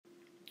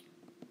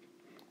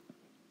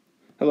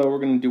Hello, we're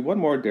going to do one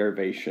more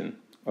derivation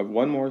of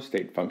one more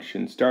state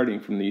function starting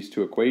from these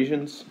two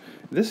equations.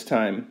 This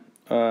time,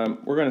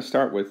 we're going to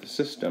start with the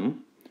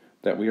system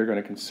that we are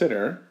going to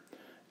consider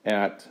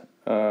at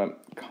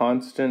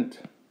constant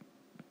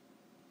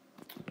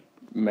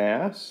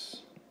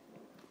mass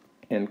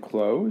and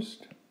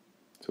closed.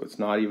 So it's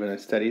not even a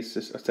steady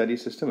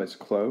system, it's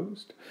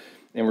closed.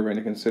 And we're going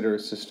to consider a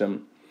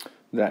system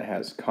that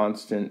has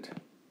constant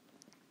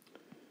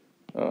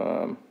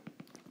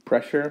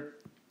pressure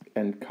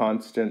and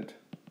constant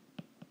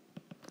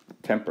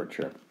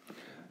temperature.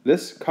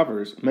 This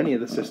covers many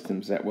of the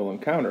systems that we'll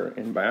encounter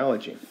in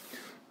biology.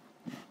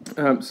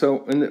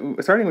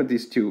 Starting with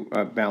these two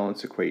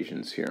balance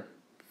equations here.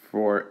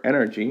 For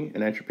energy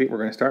and entropy, we're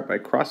going to start by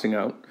crossing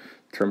out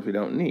terms we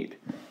don't need.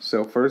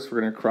 So first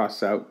we're going to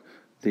cross out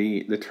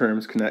the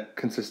terms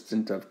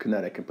consistent of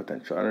kinetic and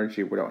potential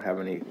energy. We don't have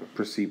any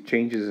perceived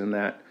changes in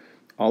that.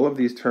 All of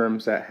these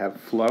terms that have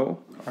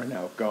flow are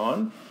now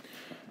gone.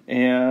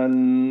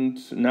 And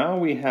now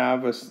we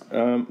have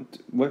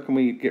what can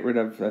we get rid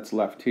of that's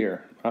left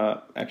here?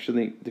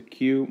 Actually, the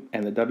Q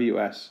and the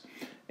WS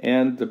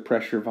and the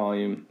pressure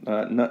volume.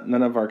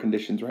 None of our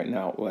conditions right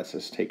now lets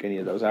us take any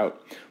of those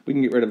out. We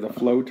can get rid of the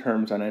flow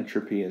terms on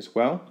entropy as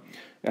well,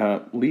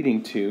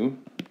 leading to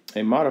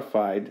a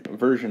modified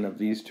version of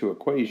these two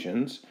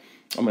equations.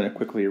 I'm going to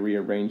quickly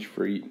rearrange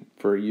for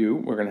U.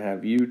 We're going to have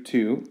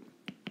U2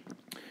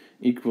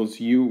 equals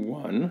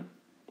U1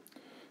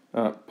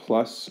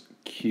 plus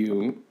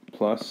Q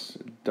plus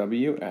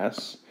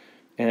WS,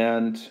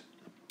 and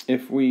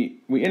if we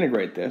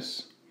integrate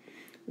this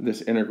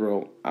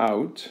integral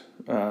out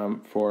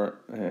for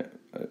a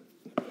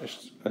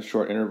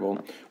short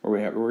interval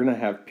where we're going to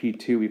have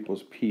P2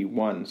 equals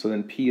P1, so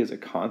then P is a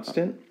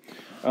constant,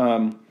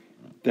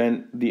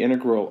 then the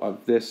integral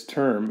of this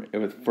term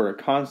for a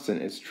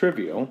constant is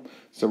trivial,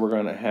 so we're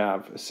going to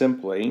have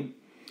simply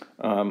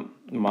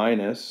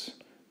minus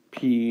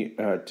P2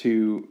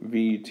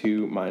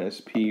 V2 minus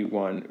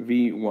P1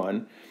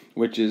 V1,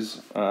 which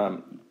is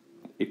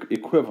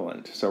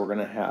equivalent. So we're going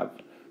to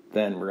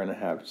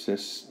have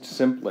just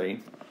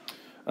simply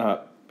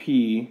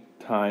P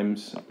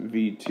times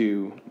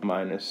V2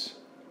 minus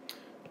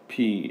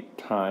P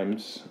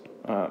times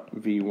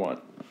V1.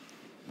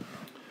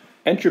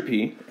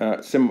 Entropy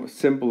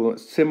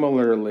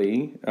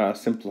similarly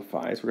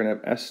simplifies. We're going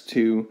to have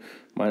S2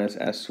 minus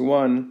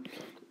S1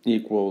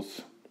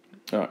 equals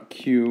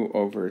Q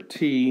over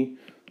T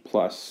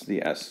plus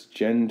the S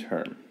gen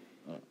term.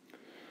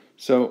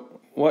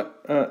 So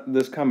what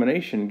this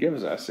combination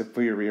gives us, if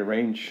we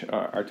rearrange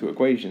our two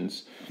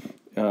equations,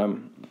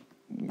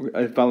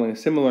 following a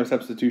similar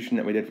substitution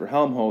that we did for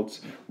Helmholtz,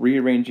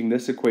 rearranging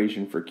this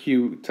equation for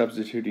Q,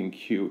 substituting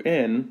Q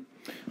in,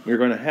 we're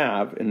going to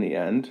have, in the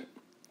end,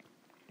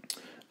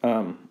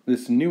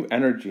 this new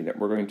energy that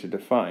we're going to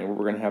define, where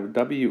we're going to have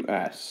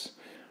WS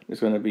is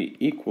going to be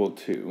equal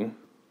to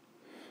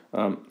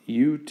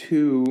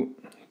U2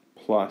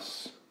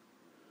 plus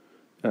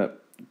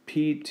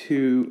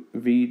P2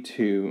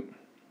 V2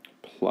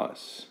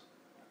 plus,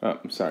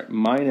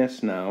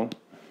 minus now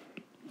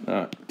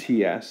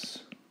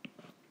TS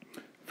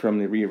from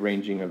the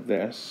rearranging of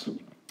this,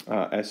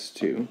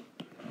 S2,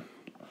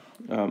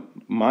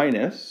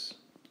 minus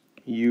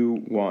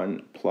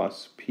U1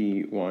 plus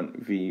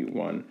P1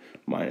 V1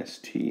 minus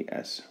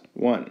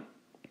TS1.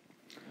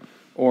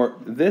 Or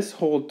this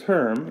whole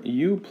term,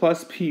 U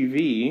plus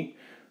PV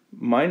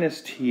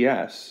minus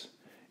TS,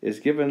 is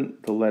given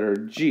the letter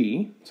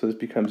G, so this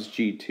becomes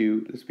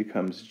G2, this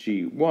becomes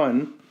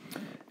G1,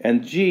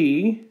 and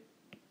G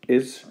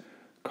is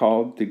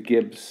called the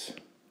Gibbs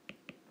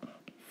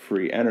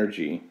free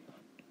energy.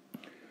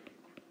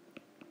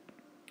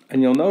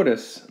 And you'll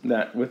notice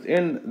that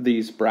within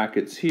these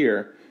brackets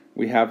here,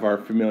 we have our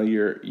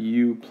familiar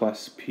U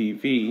plus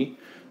PV,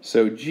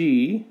 so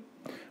G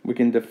we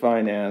can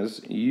define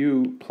as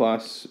U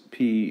plus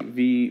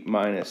PV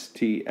minus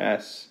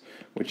TS,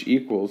 which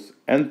equals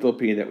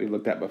enthalpy that we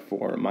looked at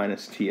before,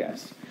 minus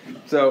TS.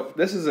 So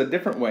this is a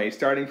different way,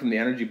 starting from the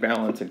energy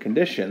balance and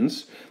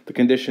conditions, the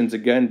conditions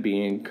again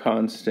being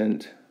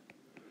constant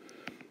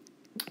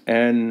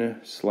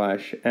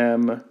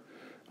N/M,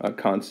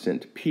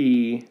 constant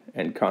P,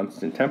 and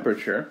constant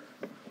temperature,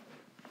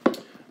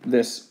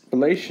 this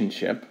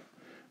relationship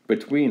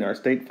between our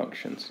state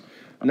functions.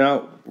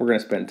 Now we're going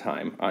to spend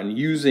time on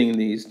using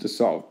these to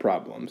solve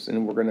problems,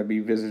 and we're going to be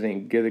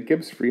visiting the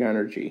Gibbs free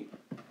energy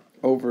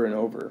over and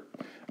over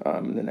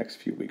in the next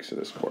few weeks of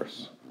this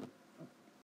course.